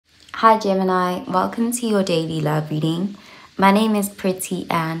Hi Gemini, welcome to your daily love reading. My name is Pretty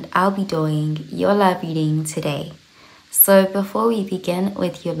and I'll be doing your love reading today. So before we begin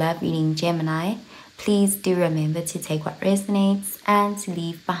with your love reading, Gemini, please do remember to take what resonates and to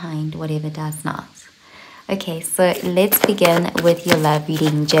leave behind whatever does not. Okay, so let's begin with your love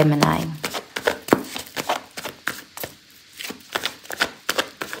reading, Gemini.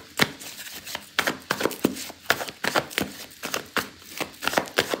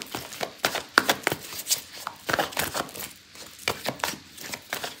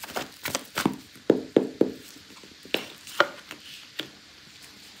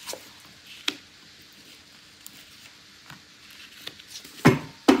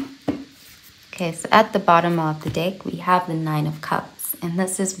 Okay, so at the bottom of the deck, we have the Nine of Cups. And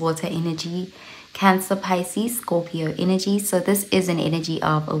this is water energy, Cancer, Pisces, Scorpio energy. So this is an energy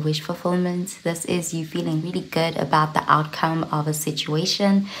of a wish fulfillment. This is you feeling really good about the outcome of a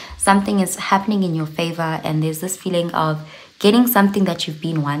situation. Something is happening in your favor and there's this feeling of getting something that you've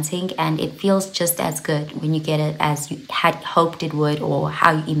been wanting, and it feels just as good when you get it as you had hoped it would or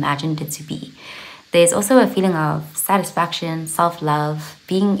how you imagined it to be. There's also a feeling of satisfaction, self-love,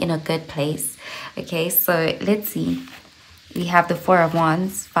 being in a good place. Okay, so let's see. We have the Four of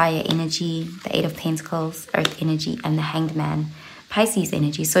Wands, fire energy, the Eight of Pentacles, earth energy, and the Hanged Man, Pisces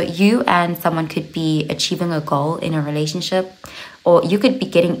energy. So you and someone could be achieving a goal in a relationship, or you could be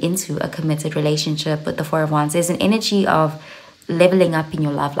getting into a committed relationship with the Four of Wands. There's an energy of leveling up in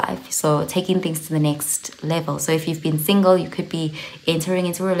your love life, so taking things to the next level. So if you've been single, you could be entering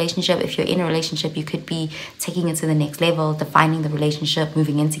into a relationship. If you're in a relationship, you could be taking it to the next level, defining the relationship,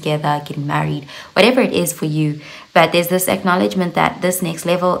 moving in together, getting married, whatever it is for you. But there's this acknowledgement that this next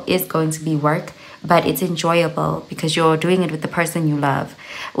level is going to be work, but it's enjoyable because you're doing it with the person you love.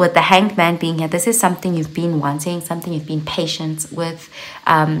 With the Hanged Man being here, this is something you've been wanting, something you've been patient with.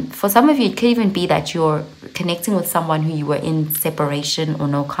 For some of you, it could even be that you're connecting with someone who you were in separation or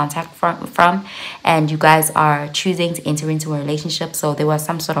no contact from, and you guys are choosing to enter into a relationship. So there was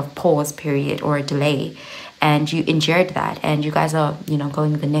some sort of pause period or a delay, and you endured that, and you guys are,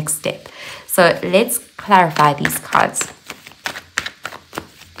 going the next step. So let's clarify these cards.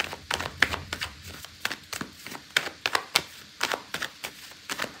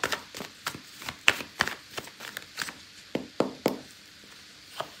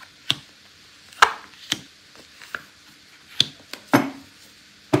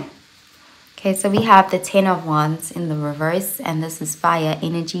 Okay, so we have the Ten of Wands in the reverse, and this is fire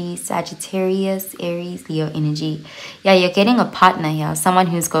energy, Sagittarius, Aries, Leo energy. Yeah, you're getting a partner here, someone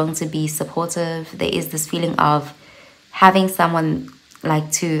who's going to be supportive. There is this feeling of having someone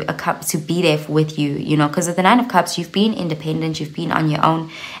like to be there with you, because with the Nine of Cups, you've been independent, you've been on your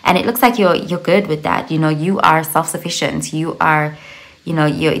own, and it looks like you're good with that. You are self-sufficient. You are,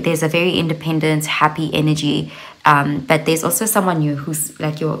 there's a very independent, happy energy. But there's also someone new who's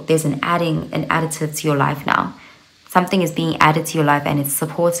like there's an additive to your life now. Something is being added to your life and it's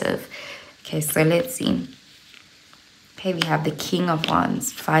supportive. Okay, so let's see. Okay, we have the King of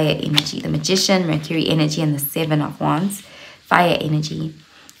Wands, fire energy, the Magician, Mercury energy, and the Seven of Wands, fire energy.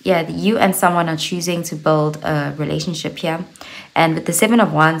 Yeah, you and someone are choosing to build a relationship here. And with the Seven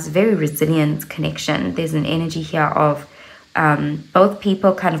of Wands, very resilient connection. There's an energy here of both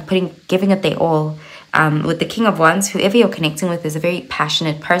people kind of giving it their all. With the King of Wands, whoever you're connecting with is a very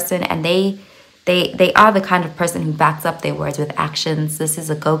passionate person, and they are the kind of person who backs up their words with actions. This is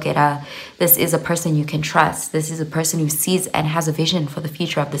a go-getter. This is a person you can trust. This is a person who sees and has a vision for the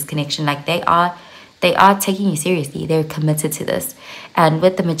future of this connection. Like they are taking you seriously. They're committed to this. And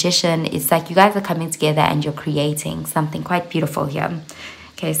with the Magician, it's like you guys are coming together and you're creating something quite beautiful here.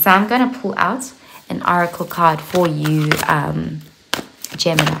 Okay, so I'm going to pull out an oracle card for you,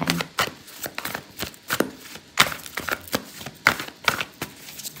 Gemini.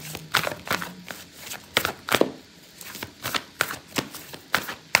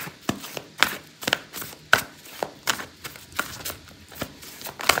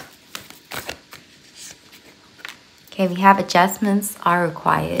 Okay, we have adjustments are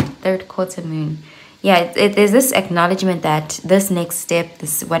required. Third quarter moon. Yeah, there's this acknowledgement that this next step,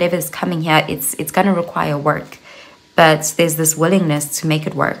 this whatever is coming here, it's going to require work. But there's this willingness to make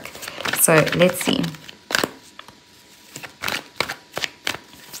it work. So let's see.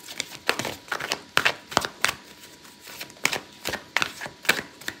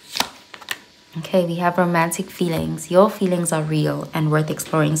 Okay, we have romantic feelings. Your feelings are real and worth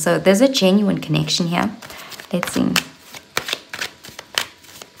exploring. So there's a genuine connection here. Let's see.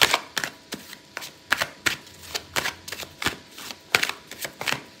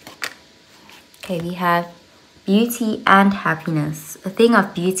 Okay, we have beauty and happiness. A thing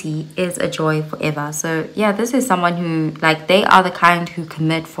of beauty is a joy forever. So yeah, this is someone who, like, they are the kind who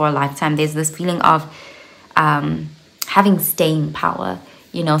commit for a lifetime. There's this feeling of having staying power.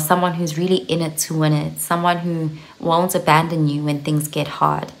 You know, someone who's really in it to win it. Someone who won't abandon you when things get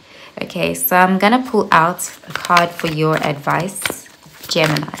hard. Okay, so I'm gonna pull out a card for your advice,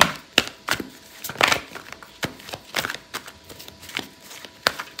 Gemini.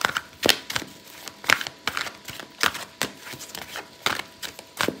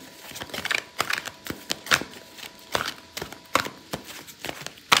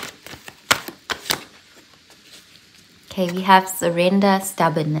 Okay, we have surrender,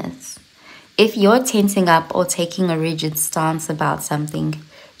 stubbornness. If you're tensing up or taking a rigid stance about something,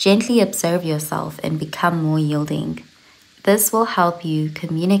 gently observe yourself and become more yielding. This will help you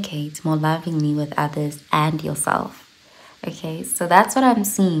communicate more lovingly with others and yourself. Okay, so that's what I'm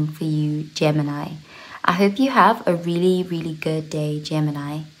seeing for you, Gemini. I hope you have a really, really good day,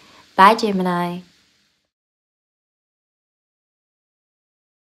 Gemini. Bye, Gemini.